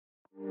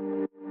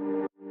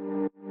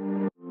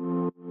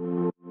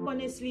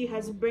honestly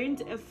has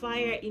burnt a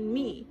fire in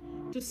me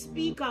to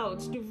speak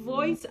out, to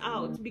voice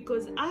out,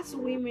 because us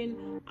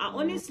women are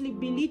honestly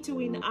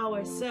belittling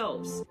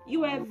ourselves.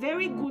 You are a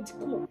very good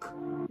cook.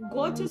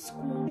 Go to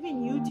school,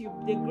 even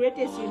YouTube, the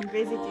greatest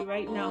university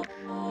right now.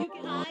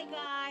 Hi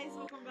guys,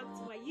 welcome back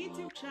to my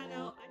YouTube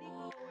channel.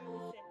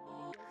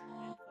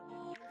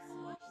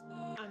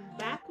 I'm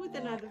back with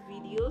another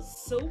video.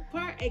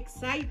 Super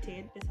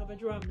excited. Let's have a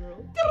drum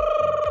roll.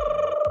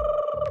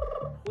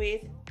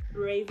 With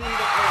Raving the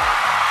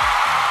Earth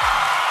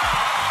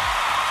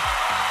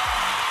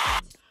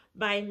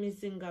by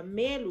Mizinga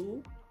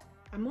Melu.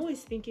 I'm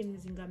always thinking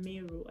Mizinga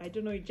Meru. I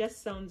don't know, it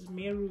just sounds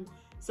Meru,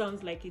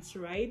 sounds like it's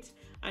right,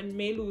 and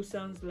Melu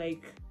sounds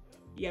like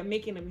you're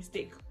making a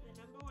mistake.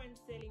 The #1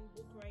 selling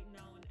book right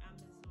now on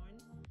Amazon,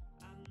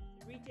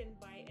 written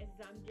by a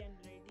Zambian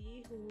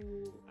lady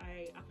who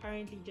I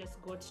apparently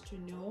just got to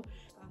know.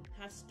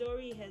 Her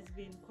story has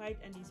been quite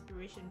an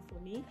inspiration for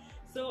me,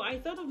 so I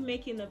thought of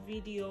making a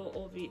video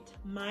of it,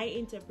 my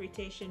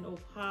interpretation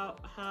of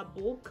her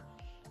book.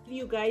 Give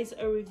you guys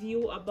a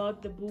review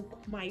about the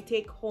book, my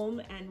take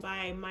home, and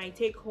by my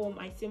take home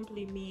I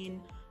simply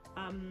mean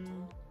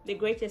the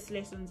greatest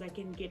lessons I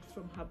can get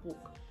from her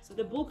book. So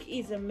the book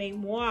is a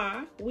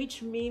memoir,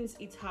 which means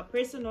it's her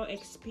personal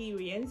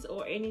experience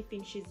or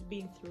anything she's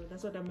been through.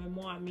 That's what a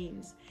memoir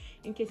means,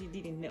 in case you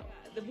didn't know.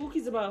 The book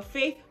is about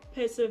faith,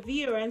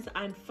 perseverance,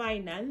 and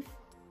finance.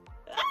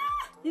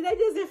 Did I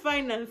just say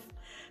finance?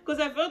 Because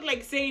I felt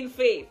like saying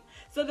faith.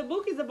 So the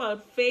book is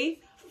about faith,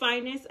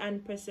 finance,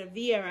 and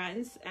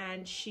perseverance,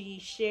 and she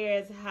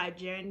shares her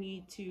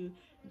journey to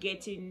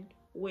getting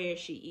where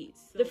she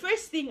is. The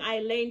first thing I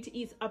learned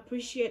is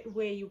appreciate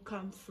where you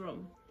come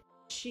from.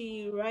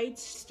 She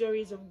writes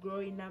stories of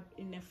growing up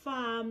in a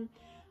farm,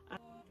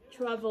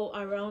 travel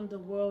around the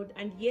world,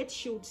 and yet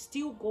she would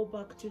still go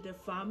back to the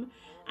farm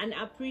and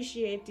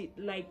appreciate it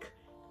like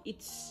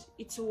it's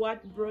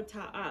what brought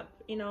her up.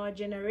 In our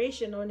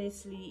generation,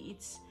 honestly,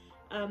 it's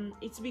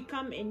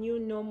become a new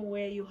norm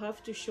where you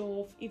have to show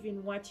off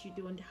even what you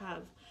don't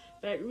have.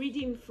 But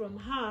reading from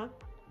her,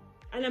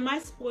 and I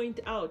must point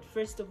out,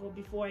 first of all,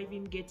 before I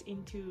even get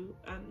into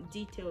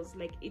details,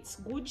 like, it's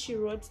good she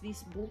wrote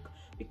this book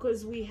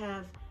because we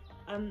have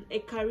a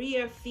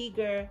career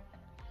figure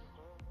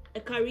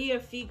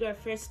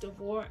first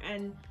of all,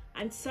 and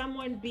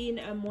someone being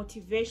a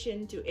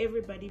motivation to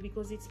everybody,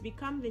 because it's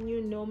become the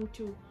new norm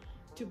to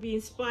be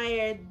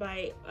inspired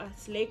by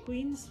slay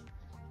queens.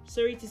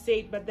 Sorry to say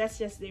it, but that's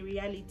just the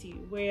reality,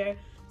 where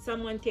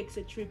someone takes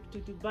a trip to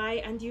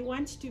Dubai and you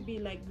want to be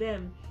like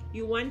them.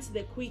 You want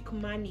the quick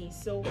money.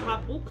 So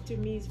her book to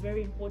me is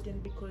very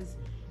important because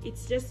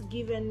it's just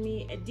given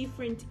me a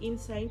different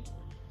insight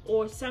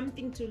or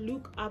something to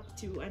look up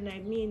to. And I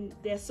mean,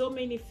 there are so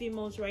many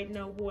females right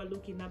now who are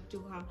looking up to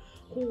her,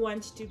 who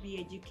want to be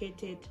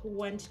educated, who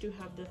want to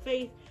have the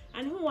faith,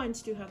 and who want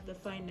to have the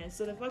finance.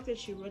 So the fact that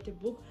she wrote a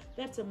book,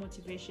 that's a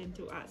motivation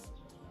to us.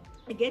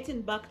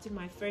 Getting back to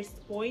my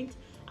first point,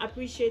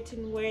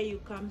 appreciating where you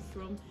come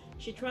from.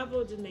 She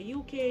traveled in the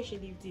UK, she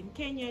lived in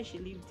Kenya, she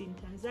lived in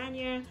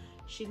Tanzania,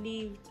 she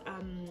lived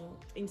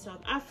in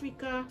South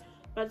Africa,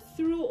 but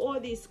through all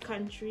these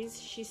countries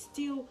she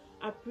still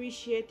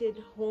appreciated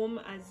home,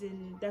 as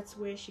in that's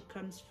where she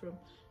comes from.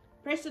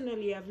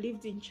 Personally, I've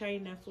lived in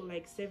China for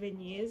like 7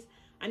 years,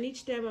 and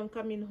each time I'm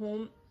coming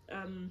home,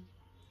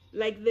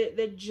 like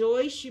the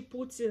joy she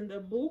puts in the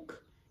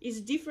book is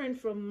different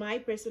from my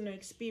personal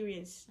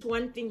experience.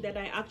 One thing that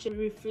I actually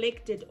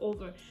reflected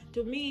over,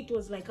 to me it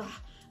was like,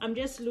 I'm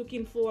just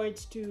looking forward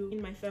to in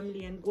my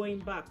family and going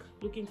back,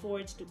 looking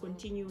forward to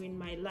continuing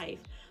my life.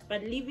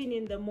 But living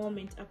in the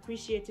moment,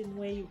 appreciating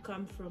where you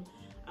come from,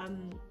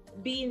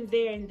 being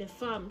there in the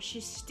farm. She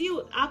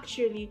still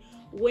actually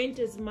went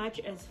as much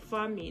as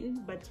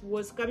farming, but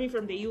was coming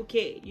from the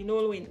UK. You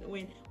know,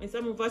 when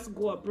some of us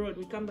go abroad,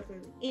 we come back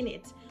in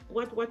it.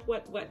 What?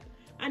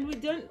 And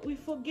we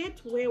forget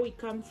where we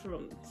come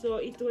from. So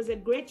it was a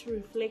great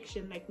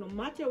reflection, like, no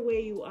matter where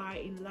you are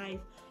in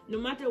life, no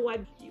matter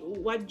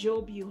what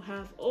job you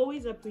have,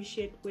 always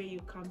appreciate where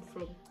you come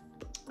from,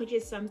 which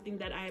is something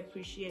that I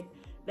appreciate,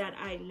 that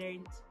I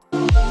learned.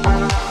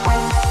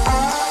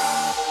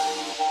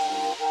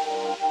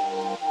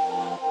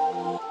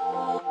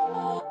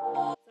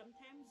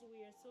 Sometimes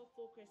we are so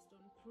focused on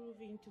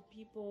proving to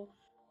people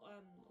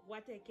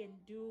what I can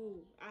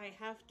do. I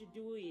have to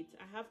do it.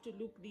 I have to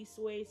look this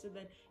way so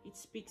that it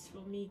speaks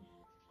for me.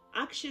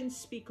 Actions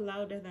speak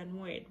louder than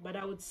words, but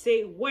I would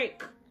say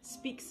work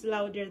speaks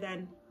louder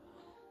than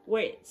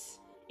words.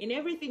 In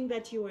everything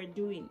that you are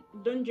doing,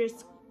 don't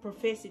just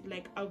profess it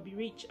like, I'll be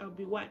rich, I'll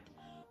be what.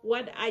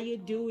 What are you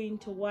doing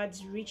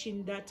towards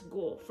reaching that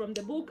goal? From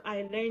the book,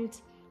 I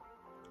learned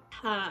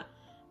her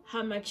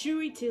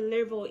maturity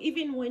level.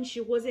 Even when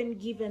she wasn't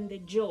given the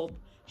job,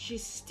 she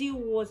still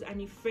was an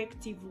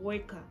effective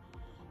worker.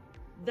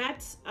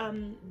 That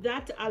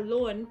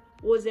alone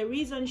was a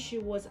reason she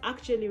was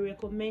actually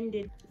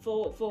recommended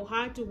for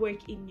her to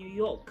work in New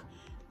York.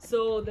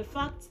 So the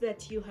fact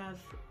that you have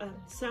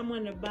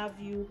someone above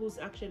you who's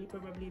actually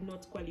probably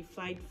not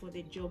qualified for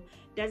the job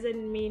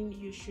doesn't mean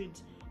you should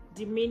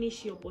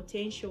diminish your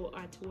potential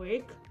at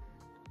work.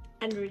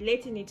 And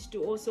relating it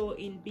to also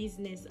in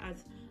business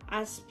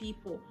as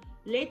people,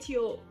 let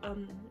your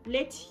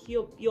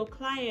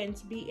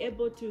clients be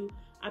able to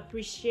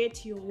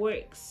appreciate your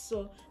work.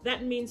 So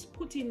that means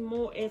put in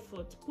more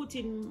effort, put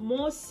in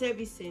more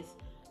services.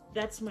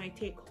 That's my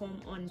take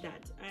home on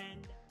that.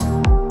 And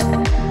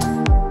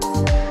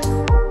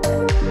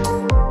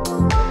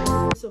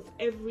of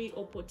every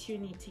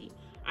opportunity,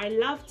 I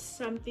loved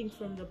something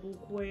from the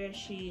book where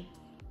she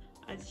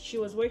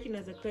was working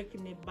as a clerk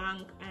in a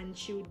bank, and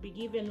she would be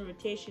given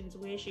rotations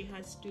where she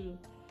has to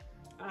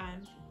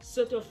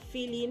sort of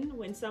fill in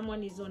when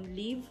someone is on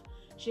leave.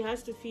 She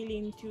has to fill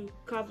in to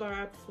cover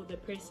up for the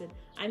person,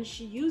 and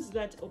she used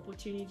that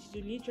opportunity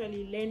to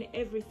literally learn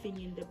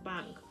everything in the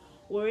bank.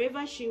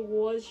 Wherever she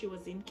was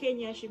in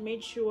Kenya, she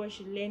made sure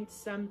she learned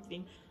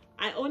something.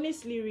 I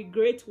honestly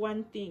regret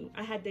one thing.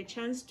 I had the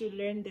chance to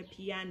learn the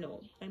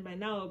piano, and by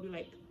now I'll be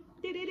like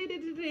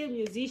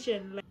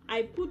musician. Like,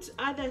 I put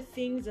other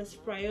things as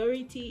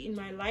priority in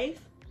my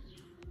life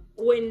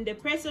when the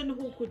person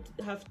who could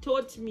have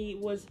taught me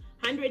was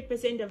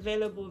 100%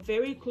 available,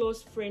 very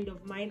close friend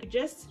of mine. You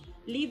just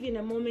live in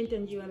a moment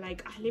and you are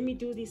like, let me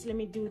do this, let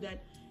me do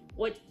that.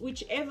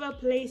 Whichever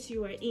place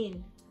you are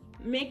in,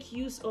 make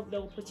use of the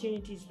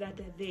opportunities that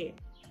are there.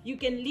 You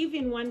can live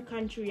in one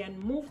country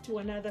and move to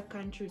another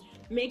country.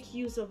 Make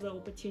use of the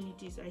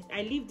opportunities.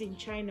 I lived in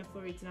China,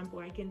 for example.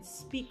 I can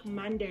speak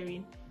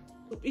Mandarin.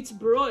 It's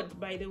broad,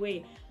 by the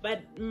way,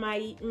 but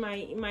my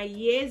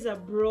years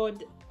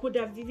abroad could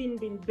have even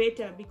been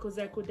better because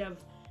I could have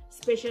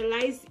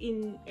specialized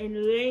in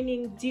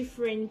learning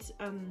different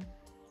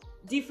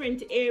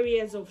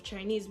areas of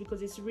Chinese,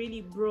 because it's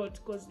really broad,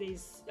 because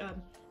there's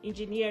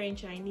engineering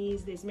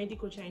Chinese, there's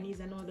medical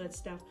Chinese and all that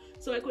stuff.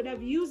 So I could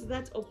have used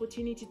that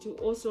opportunity to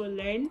also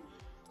learn,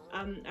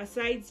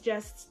 aside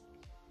just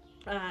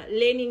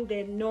learning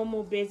the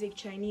normal basic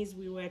Chinese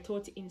we were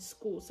taught in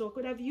school. So I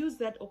could have used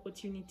that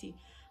opportunity.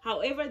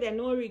 However, there are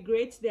no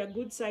regrets. There are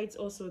good sides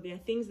also. There are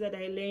things that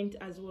I learned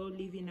as well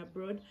living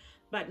abroad.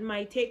 But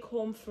my take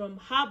home from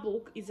her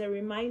book is a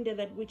reminder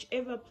that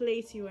whichever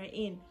place you are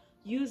in,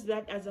 use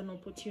that as an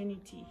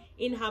opportunity.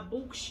 In her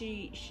book,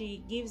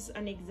 she gives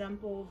an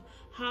example of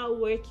how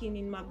working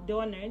in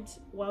McDonald's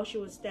while she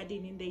was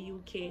studying in the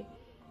UK,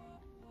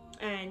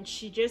 and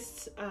she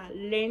just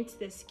learned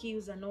the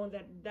skills and all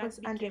that. That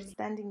became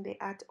understanding the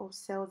art of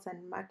sales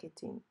and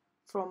marketing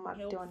from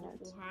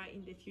McDonald's for her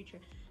in the future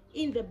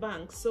in the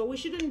bank. So we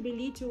shouldn't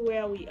belittle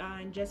where we are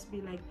and just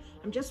be like,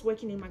 I'm just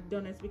working in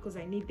McDonald's because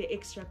I need the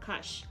extra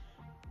cash.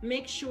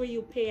 Make sure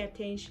you pay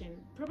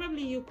attention.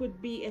 Probably you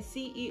could be a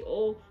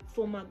CEO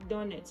for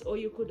McDonald's, or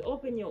you could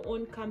open your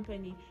own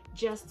company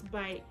just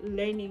by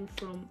learning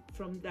from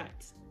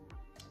that.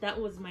 That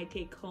was my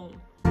take home.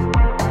 She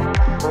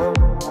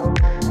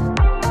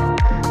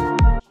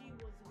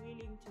was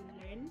willing to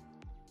learn,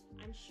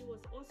 and she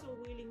was also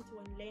willing to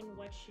unlearn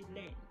what she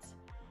learned.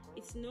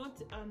 It's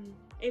not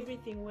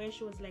everything where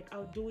she was like,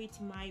 I'll do it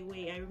my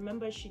way. I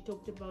remember she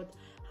talked about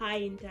her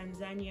in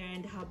Tanzania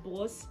and her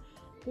boss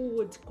who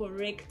would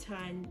correct her,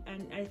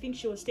 and I think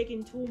she was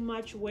taking too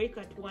much work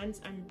at once,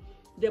 and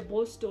the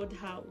boss told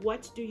her,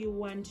 what do you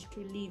want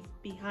to leave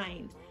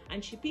behind?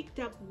 And she picked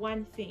up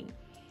one thing.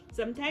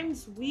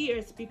 Sometimes we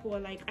as people are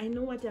like, I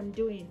know what I'm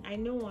doing, I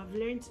know I've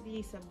learned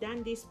this, I've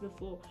done this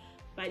before,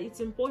 but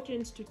it's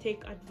important to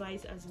take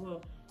advice as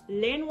well.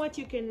 Learn what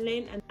you can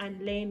learn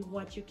and learn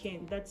what you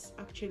can. That's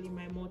actually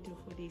my motto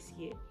for this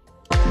year.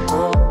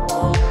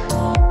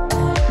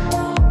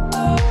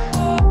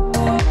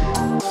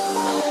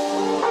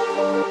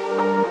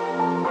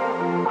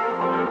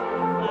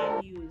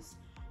 Values.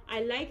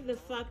 I like the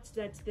fact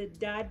that the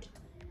dad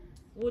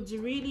would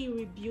really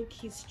rebuke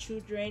his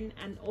children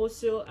and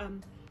also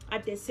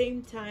at the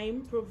same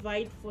time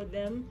provide for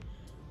them.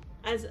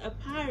 As a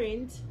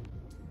parent,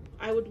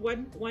 I would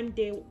one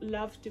day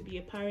love to be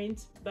a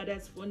parent, but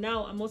as for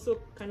now, I'm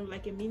also kind of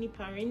like a mini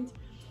parent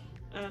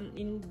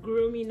in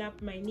grooming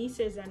up my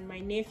nieces and my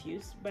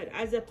nephews. But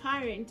as a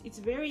parent, it's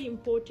very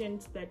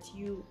important that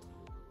you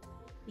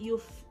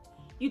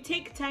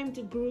take time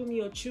to groom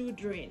your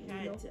children.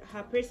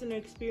 Her personal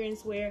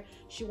experience where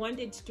she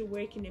wanted to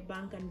work in a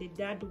bank, and the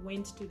dad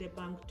went to the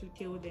bank to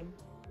tell them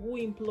who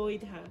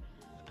employed her.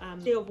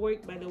 Day of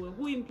work, by the way,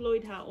 who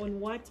employed her, on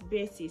what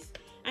basis.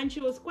 And she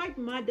was quite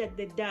mad at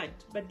the dad,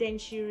 but then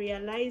she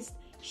realized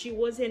she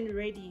wasn't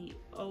ready.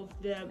 Of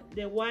the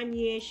 1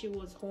 year she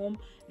was home,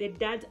 the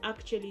dad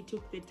actually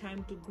took the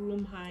time to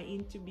groom her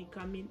into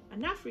becoming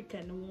an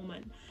African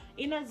woman.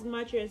 In as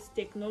much as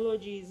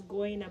technology is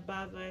going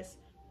above us,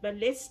 but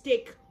let's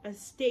take a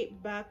step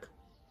back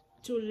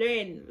to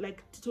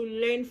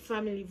learn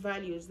family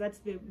values. That's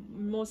the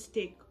most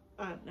take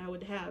I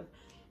would have.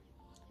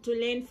 To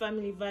learn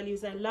family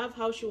values. I love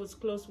how she was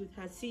close with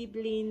her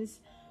siblings.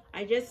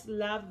 I just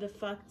love the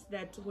fact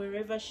that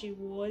wherever she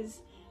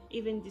was,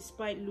 even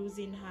despite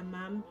losing her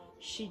mom,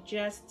 she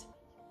just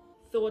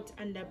thought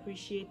and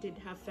appreciated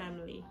her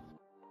family.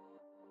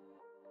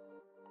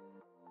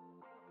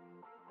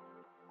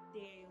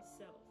 Dare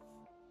yourself.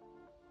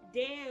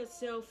 Dare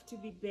yourself to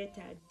be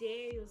better.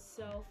 Dare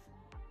yourself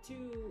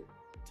to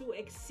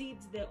exceed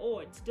the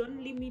odds.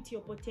 Don't limit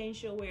your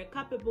potential. We're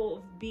capable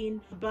of being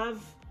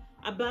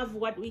above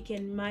what we can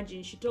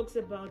imagine. She talks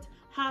about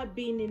her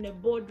being in a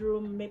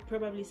boardroom,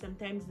 probably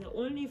sometimes the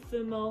only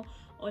female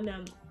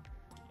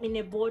in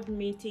a board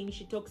meeting.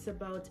 She talks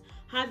about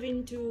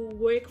having to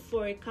work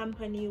for a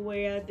company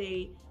where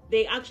they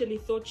actually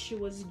thought she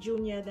was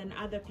junior than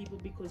other people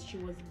because she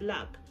was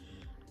black.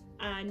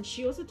 And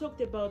she also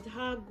talked about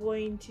her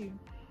going to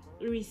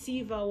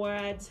receive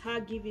awards, her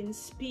giving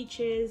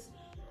speeches,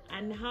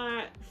 and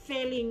her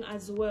failing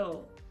as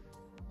well,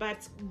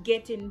 but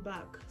getting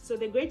back. So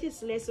the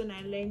greatest lesson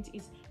I learned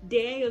is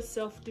dare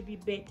yourself to be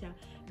better.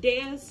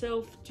 Dare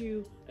yourself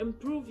to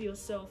improve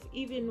yourself,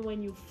 even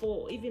when you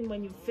fall, even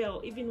when you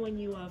fail, even when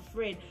you are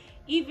afraid,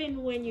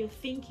 even when you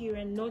think you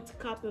are not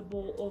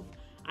capable of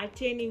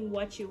attaining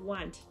what you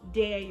want.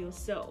 Dare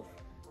yourself.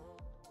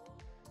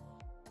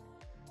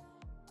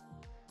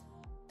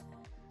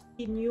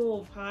 I knew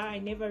of her. I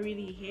never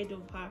really heard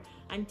of her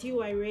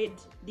until I read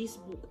this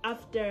book.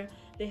 After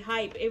the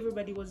hype,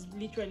 everybody was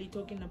literally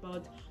talking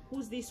about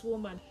who's this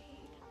woman,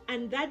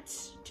 and that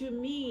to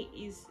me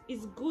is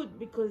good,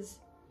 because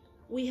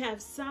we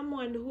have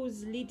someone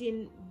who's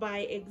leading by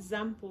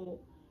example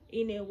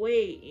in a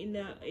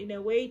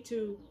way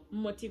to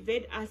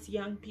motivate us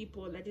young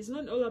people. That is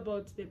not all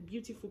about the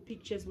beautiful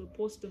pictures we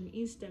post on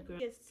Instagram.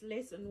 The first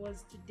lesson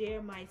was to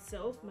dare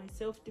myself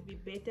to be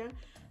better.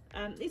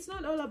 It's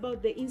not all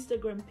about the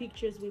Instagram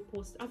pictures we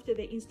post. After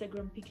the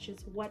Instagram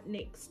pictures, what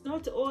next?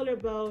 Not all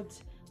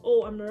about,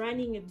 oh, I'm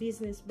running a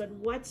business, but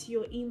what's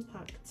your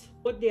impact?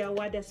 What the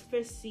award as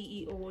first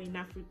CEO in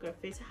Africa.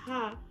 First,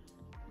 her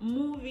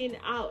moving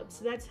out.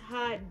 That's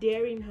her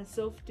daring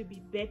herself to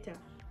be better.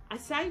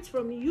 Aside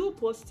from you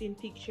posting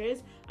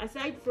pictures,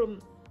 aside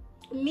from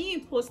me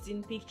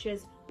posting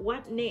pictures,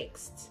 what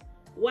next?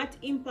 What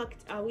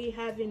impact are we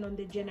having on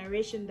the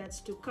generation that's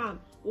to come?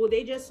 Will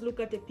they just look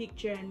at a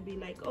picture and be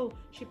like, oh,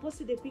 she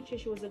posted a picture,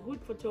 she was a good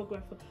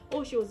photographer,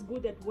 oh, she was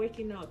good at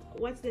working out?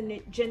 What's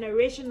the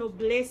generational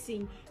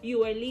blessing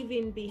you are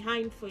leaving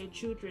behind for your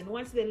children?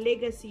 What's the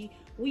legacy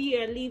we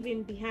are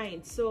leaving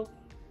behind? So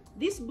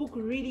this book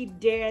really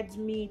dared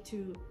me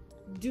to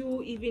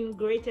do even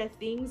greater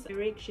things,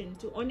 direction,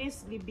 to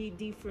honestly be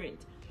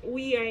different.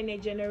 We are in a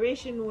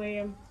generation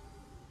where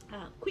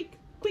quick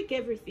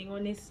everything,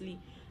 honestly.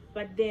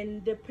 But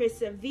then the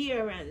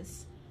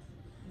perseverance,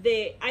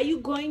 are you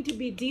going to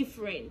be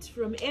different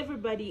from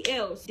everybody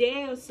else?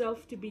 Dare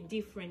yourself to be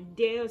different.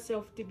 Dare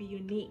yourself to be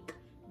unique.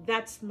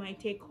 That's my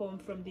take home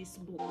from this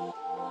book.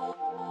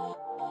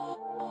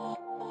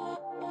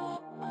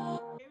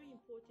 Very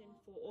important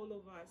for all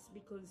of us,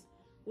 because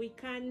we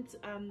can't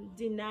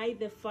deny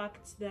the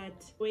fact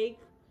that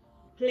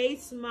play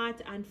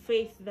smart and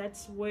faith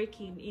that's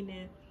working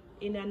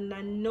in an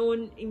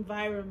unknown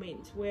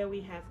environment where we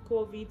have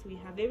COVID, we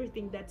have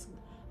everything that's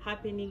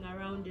happening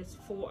around us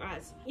for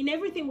us. In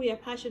everything we are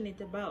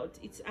passionate about,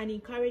 it's an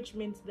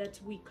encouragement that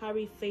we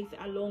carry faith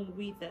along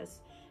with us.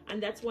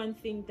 And that's one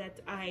thing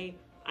that I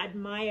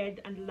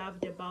admired and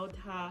loved about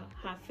her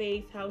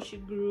faith, how she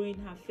grew in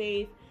her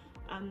faith,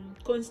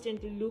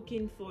 constantly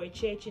looking for a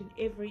church in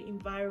every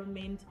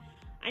environment.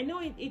 I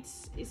know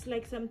it's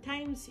like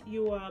sometimes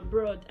you are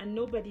abroad and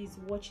nobody's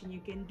watching,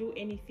 you can do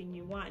anything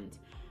you want.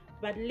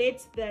 But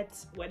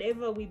that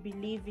whatever we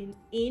believe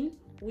in,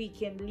 we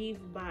can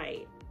live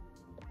by.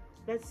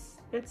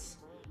 That's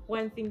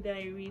one thing that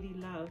I really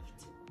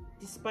loved.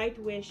 Despite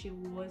where she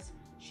was,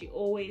 she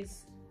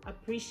always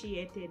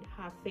appreciated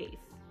her faith.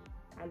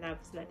 I love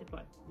that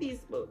about this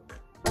book.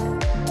 I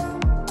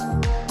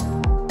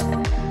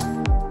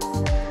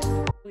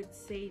would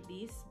say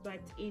this,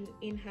 but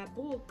in her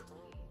book,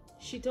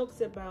 she talks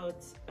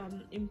about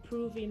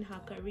improving her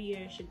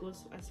career. She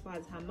goes as far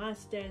as her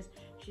master's.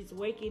 She's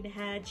working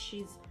hard.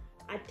 She's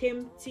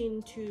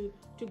attempting to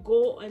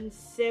go on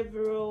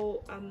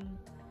several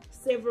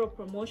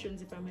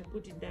promotions, if I may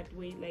put it that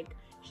way. Like,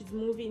 she's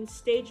moving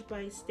stage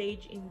by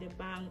stage in the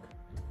bank,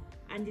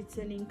 and it's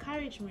an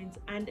encouragement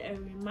and a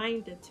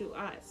reminder to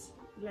us.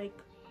 Like,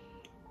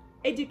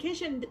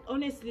 education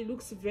honestly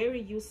looks very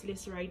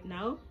useless right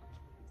now.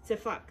 It's a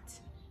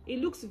fact. It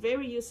looks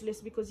very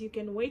useless because you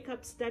can wake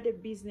up, start a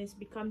business,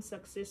 become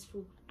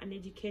successful, and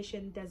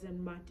education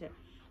doesn't matter.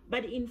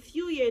 But in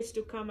few years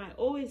to come, I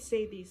always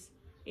say this,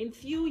 in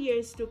few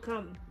years to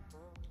come,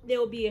 there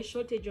will be a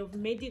shortage of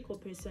medical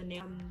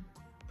personnel,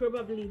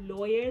 probably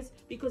lawyers,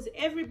 because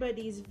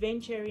everybody is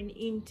venturing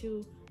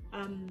into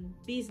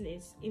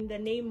business in the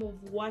name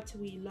of what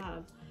we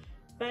love.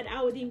 But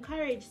I would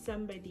encourage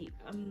somebody,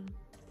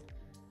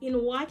 in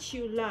what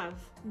you love,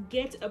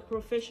 get a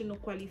professional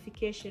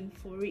qualification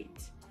for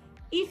it.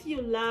 If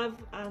you love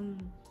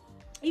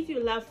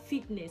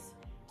fitness,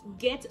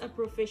 get a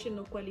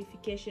professional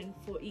qualification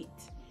for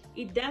it.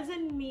 It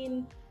doesn't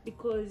mean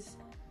because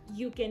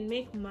you can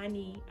make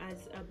money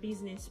as a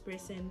business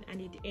person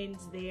and it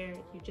ends there.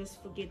 You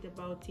just forget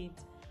about it.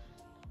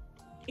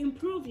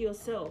 Improve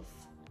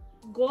yourself.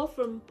 Go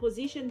from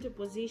position to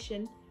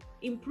position,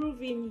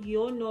 improving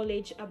your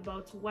knowledge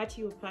about what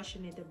you're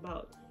passionate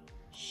about.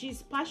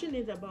 She's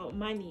passionate about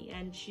money,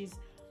 and she's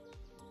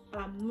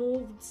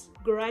moved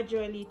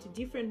gradually to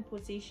different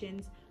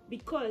positions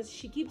because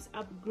she keeps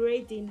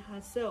upgrading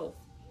herself.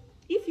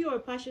 If you are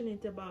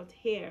passionate about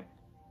hair,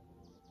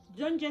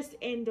 don't just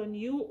end on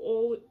you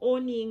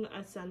owning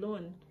a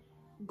salon.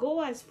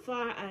 Go as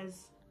far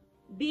as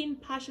being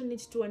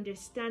passionate to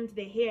understand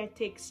the hair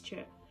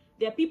texture.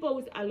 There are people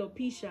with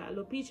alopecia.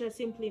 Alopecia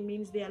simply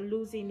means they are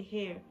losing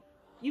hair.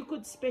 You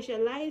could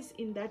specialize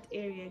in that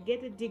area,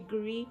 get a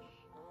degree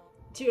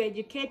to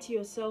educate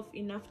yourself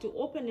enough to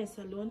open a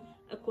salon,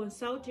 a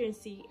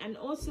consultancy, and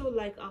also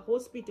like a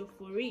hospital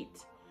for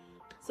it.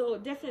 So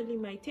definitely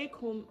my take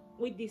home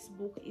with this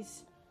book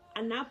is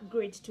an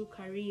upgrade to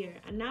career,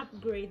 an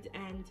upgrade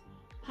and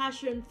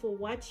passion for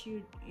what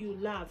you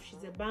love.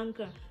 She's a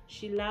banker.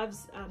 She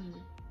loves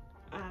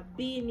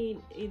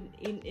being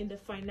in the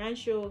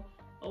financial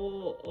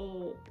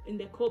or in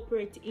the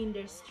corporate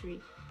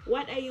industry.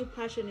 What are you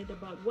passionate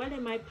about? What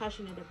am I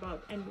passionate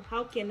about? And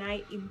how can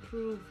I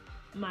improve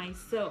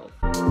myself?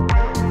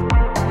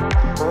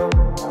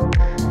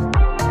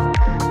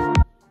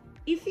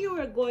 If you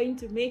are going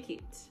to make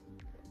it,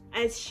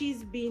 as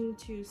she's been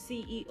to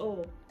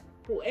CEO,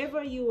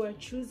 whoever you are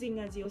choosing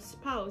as your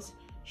spouse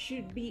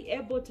should be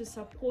able to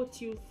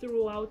support you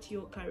throughout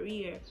your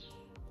career.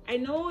 I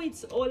know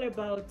it's all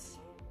about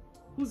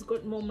who's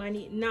got more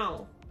money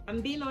now.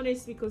 I'm being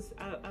honest because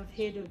I've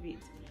heard of it.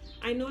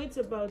 I know it's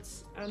about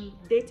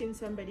dating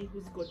somebody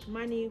who's got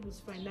money, who's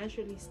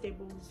financially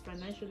stable, who's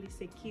financially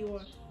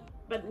secure.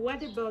 But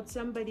what about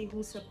somebody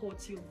who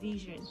supports your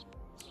vision?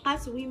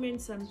 As women,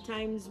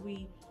 sometimes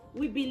we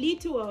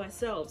belittle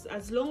ourselves.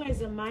 As long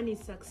as a man is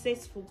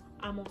successful,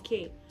 I'm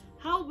okay.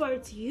 How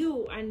about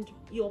you and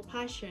your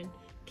passion?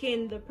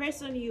 Can the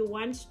person you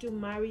want to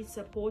marry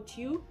support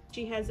you?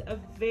 She has a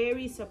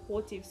very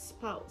supportive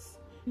spouse.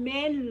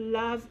 Men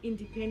love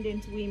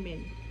independent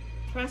women.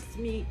 Trust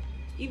me,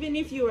 even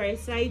if you are a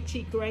side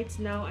chick right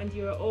now and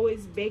you're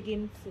always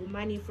begging for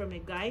money from a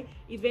guy,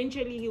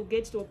 eventually he'll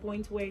get to a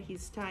point where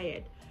he's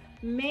tired.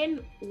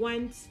 Men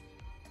want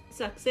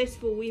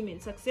successful women,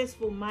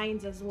 successful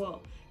minds as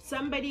well.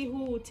 Somebody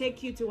who will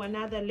take you to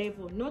another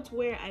level, not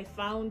where I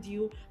found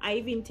you, I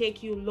even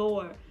take you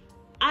lower.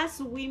 Us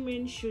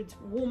women should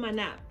woman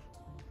up.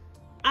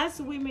 Us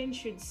women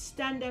should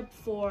stand up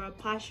for our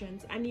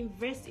passions and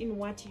invest in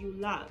what you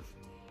love.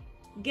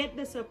 Get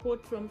the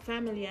support from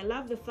family. I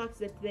love the fact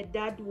that the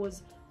dad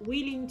was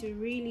willing to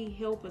really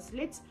help us.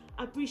 Let's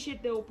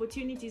appreciate the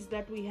opportunities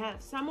that we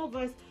have. Some of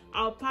us,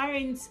 our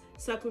parents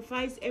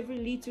sacrificed every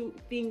little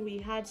thing we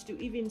had to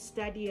even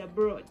study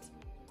abroad.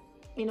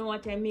 You know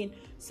what I mean?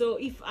 So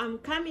if I'm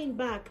coming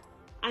back,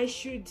 I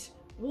should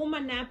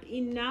woman up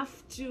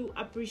enough to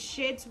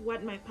appreciate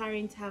what my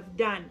parents have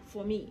done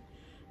for me.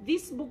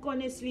 This book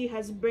honestly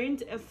has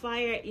burnt a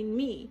fire in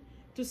me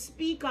to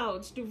speak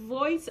out, to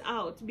voice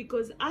out,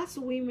 because us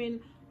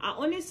women are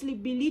honestly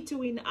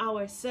belittling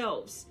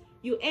ourselves.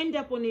 You end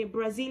up on a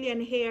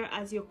Brazilian hair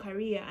as your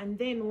career, and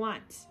then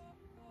what?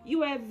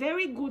 You are a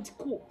very good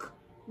cook.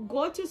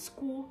 Go to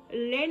school,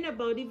 learn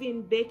about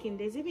even baking.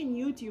 There's even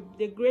YouTube,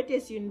 the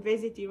greatest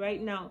university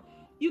right now.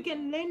 You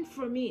can learn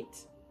from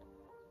it.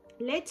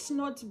 Let's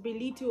not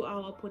belittle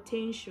our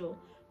potential,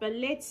 but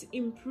let's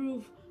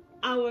improve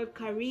our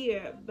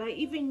career by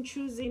even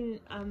choosing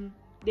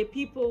the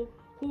people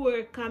who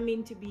are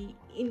coming to be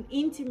in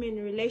intimate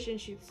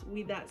relationships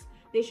with us.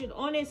 They should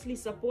honestly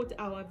support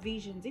our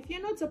visions. If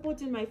you're not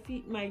supporting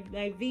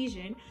my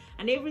vision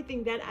and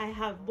everything that I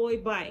have, boy,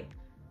 bye.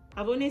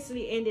 I've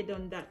honestly ended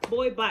on that.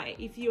 Boy, bye.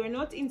 If you are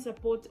not in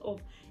support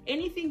of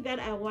anything that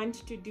I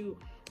want to do,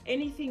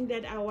 anything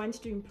that I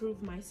want to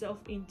improve myself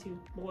into,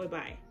 boy,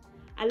 bye.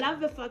 I love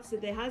the fact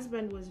that the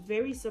husband was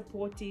very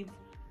supportive,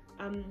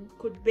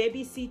 could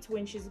babysit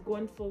when she's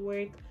gone for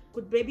work,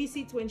 could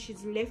babysit when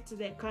she's left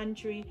the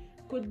country,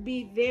 could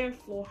be there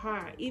for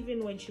her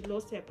even when she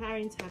lost her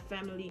parents, her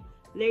family.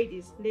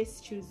 Ladies, let's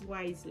choose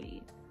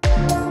wisely.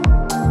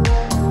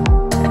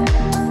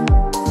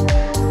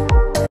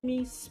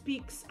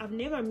 Speaks, I've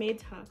never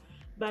met her,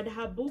 but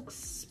her book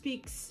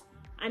speaks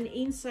an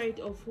insight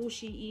of who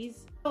she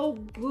is, how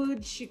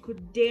good she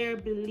could dare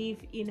believe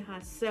in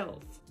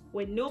herself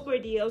when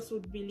nobody else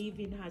would believe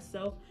in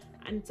herself,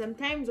 and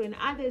sometimes when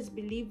others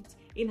believed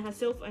in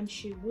herself and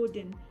she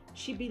wouldn't,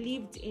 she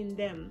believed in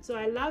them. So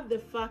I love the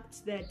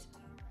fact that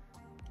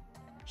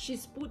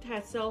she's put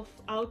herself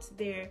out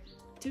there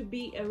to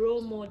be a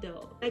role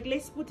model. Like,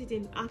 let's put it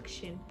in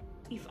action.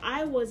 If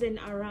I wasn't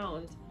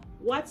around,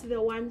 what's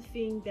the one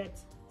thing that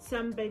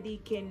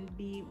somebody can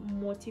be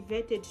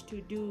motivated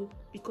to do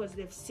because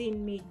they've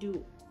seen me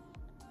do?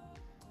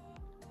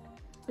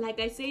 Like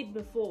I said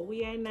before,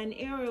 we are in an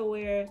era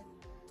where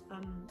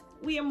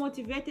we are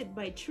motivated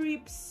by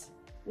trips.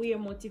 We are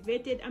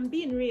motivated, I'm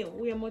being real,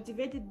 we are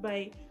motivated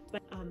by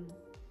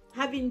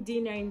having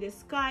dinner in the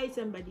sky,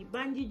 somebody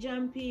bungee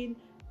jumping.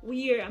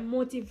 We are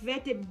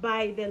motivated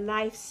by the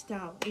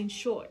lifestyle, in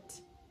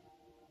short.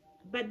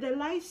 But the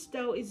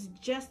lifestyle is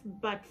just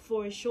but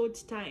for a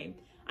short time.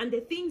 And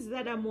the things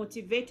that are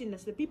motivating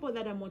us, the people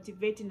that are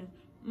motivating us,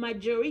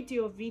 majority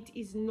of it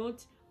is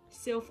not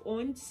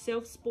self-owned,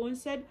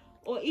 self-sponsored,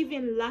 or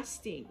even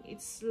lasting.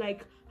 It's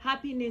like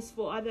happiness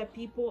for other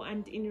people,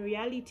 and in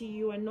reality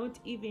you are not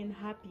even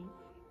happy.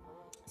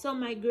 So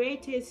my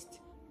greatest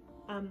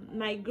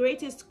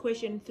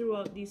question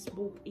throughout this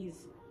book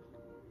is,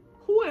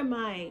 who am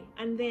I?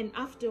 And then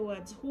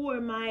afterwards, who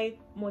am I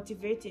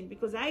motivating?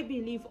 Because I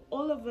believe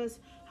all of us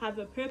have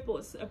a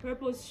purpose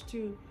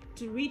to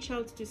reach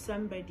out to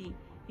somebody.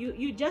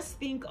 You just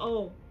think,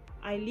 oh,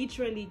 I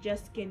literally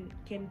just can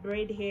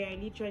braid hair, I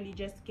literally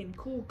just can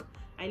cook,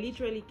 I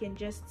literally can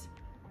just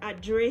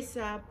dress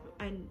up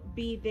and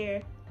be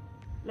there.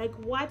 Like,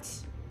 what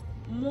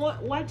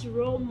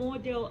role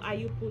model are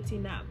you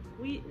putting up?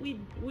 We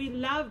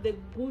love the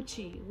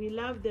Gucci, we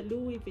love the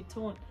Louis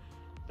Vuitton,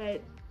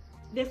 but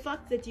the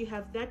fact that you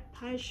have that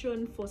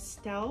passion for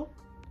style,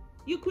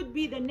 you could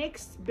be the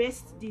next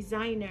best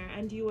designer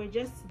and you were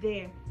just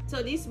there.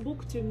 So this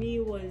book to me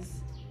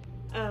was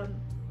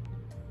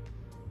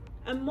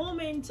a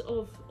moment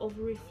of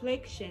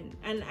reflection,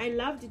 and I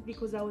loved it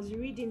because I was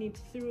reading it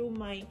through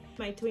my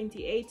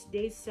 28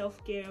 days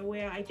self-care,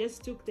 where I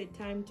just took the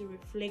time to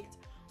reflect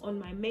on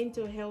my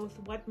mental health,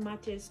 what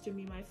matters to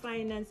me, my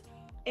finance,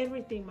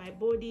 everything, my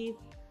body,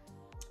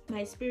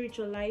 my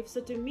spiritual life.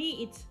 So to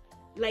me, it's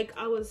like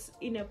I was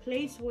in a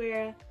place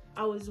where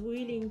I was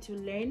willing to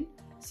learn.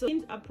 So I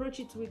didn't approach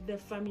it with the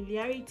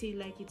familiarity,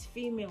 like it's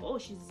female, oh,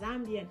 she's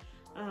Zambian,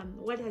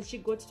 what has she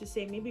got to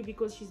say? Maybe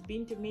because she's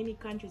been to many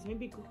countries,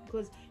 maybe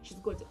because she's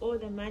got all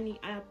the money.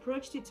 I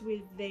approached it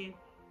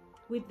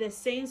with the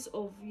sense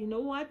of, you know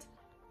what,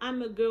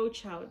 I'm a girl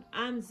child,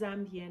 I'm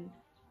Zambian,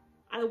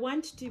 I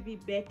want to be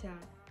better.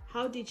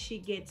 How did she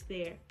get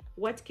there?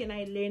 What can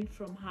I learn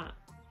from her?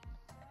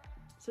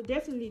 So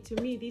definitely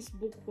to me, this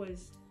book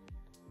was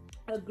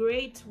a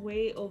great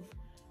way of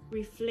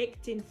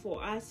reflecting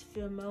for us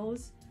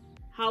females.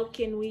 How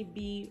can we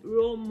be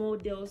role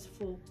models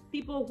for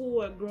people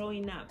who are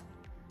growing up?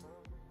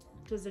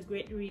 It was a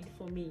great read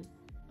for me.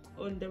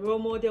 On the role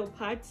model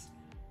part,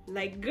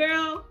 like,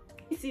 girl,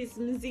 this is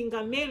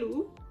Mizinga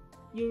Melu.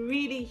 You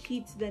really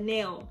hit the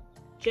nail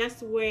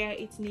just where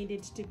it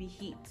needed to be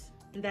hit,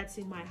 and that's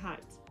in my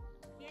heart.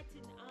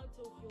 Getting out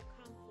of your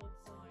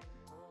comfort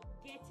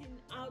zone, getting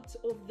out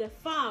of the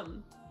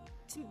farm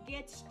to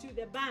get to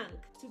the bank,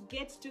 to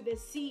get to the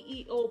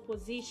CEO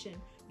position.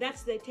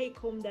 That's the take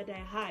home that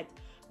I had.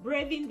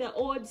 Braving the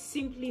odds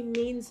simply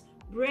means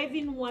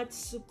braving what's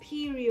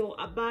superior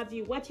above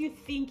you, what you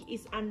think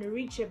is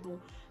unreachable.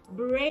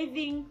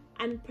 Braving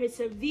and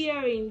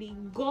perseveringly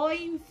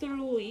going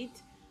through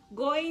it,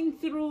 going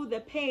through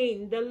the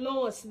pain, the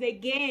loss, the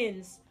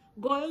gains,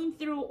 going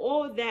through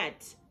all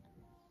that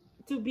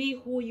to be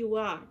who you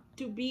are,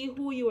 to be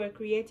who you were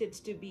created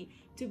to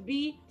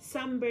be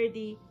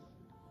somebody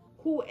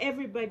who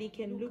everybody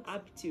can look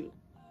up to.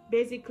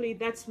 Basically,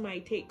 that's my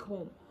take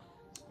home.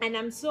 And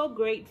I'm so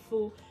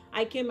grateful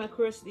I came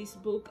across this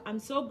book. I'm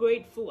so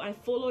grateful I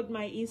followed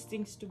my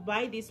instincts to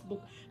buy this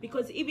book,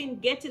 because even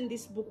getting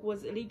this book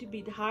was a little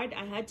bit hard.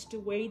 I had to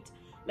wait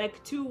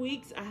like 2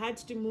 weeks. I had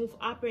to move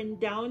up and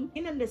down. I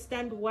didn't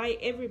understand why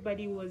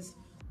everybody was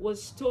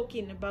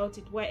talking about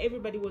it, why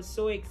everybody was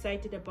so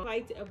excited about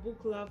it. Quite a book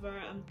lover,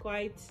 I'm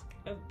quite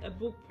a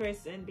book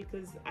person,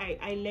 because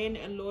I learn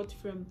a lot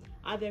from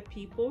other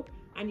people,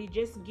 and it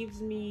just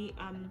gives me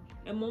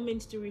a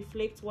moment to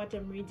reflect what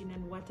I'm reading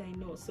and what I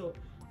know. So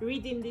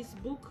reading this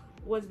book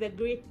was the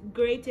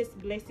greatest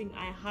blessing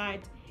I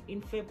had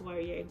in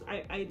February.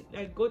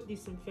 I got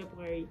this in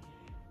February,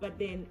 but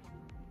then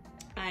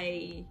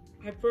I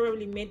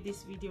probably made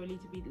this video a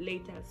little bit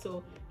later.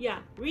 So yeah,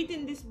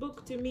 reading this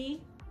book, to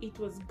me, it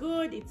was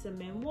good. It's a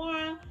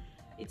memoir.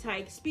 It's her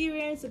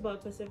experience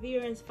about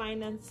perseverance,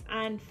 finance,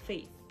 and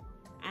faith.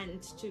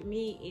 And to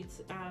me,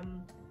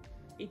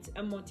 it's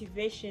a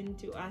motivation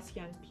to us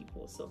young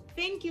people. So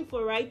thank you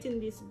for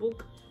writing this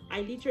book.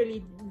 I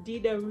literally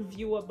did a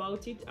review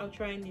about it. I'll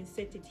try and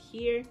insert it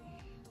here,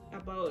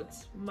 about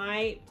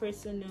my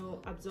personal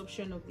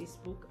absorption of this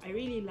book. I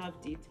really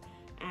loved it.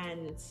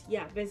 And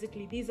yeah,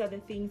 basically these are the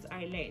things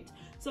I learned.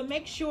 So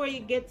make sure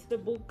you get the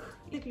book.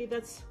 Basically,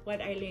 that's what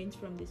I learned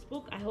from this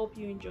book. I hope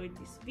you enjoyed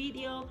this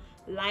video.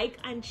 Like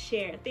and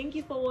share. Thank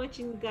you for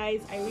watching,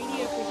 guys. I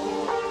really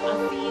appreciate it.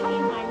 I'll see you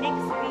in my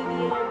next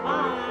video.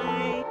 Bye.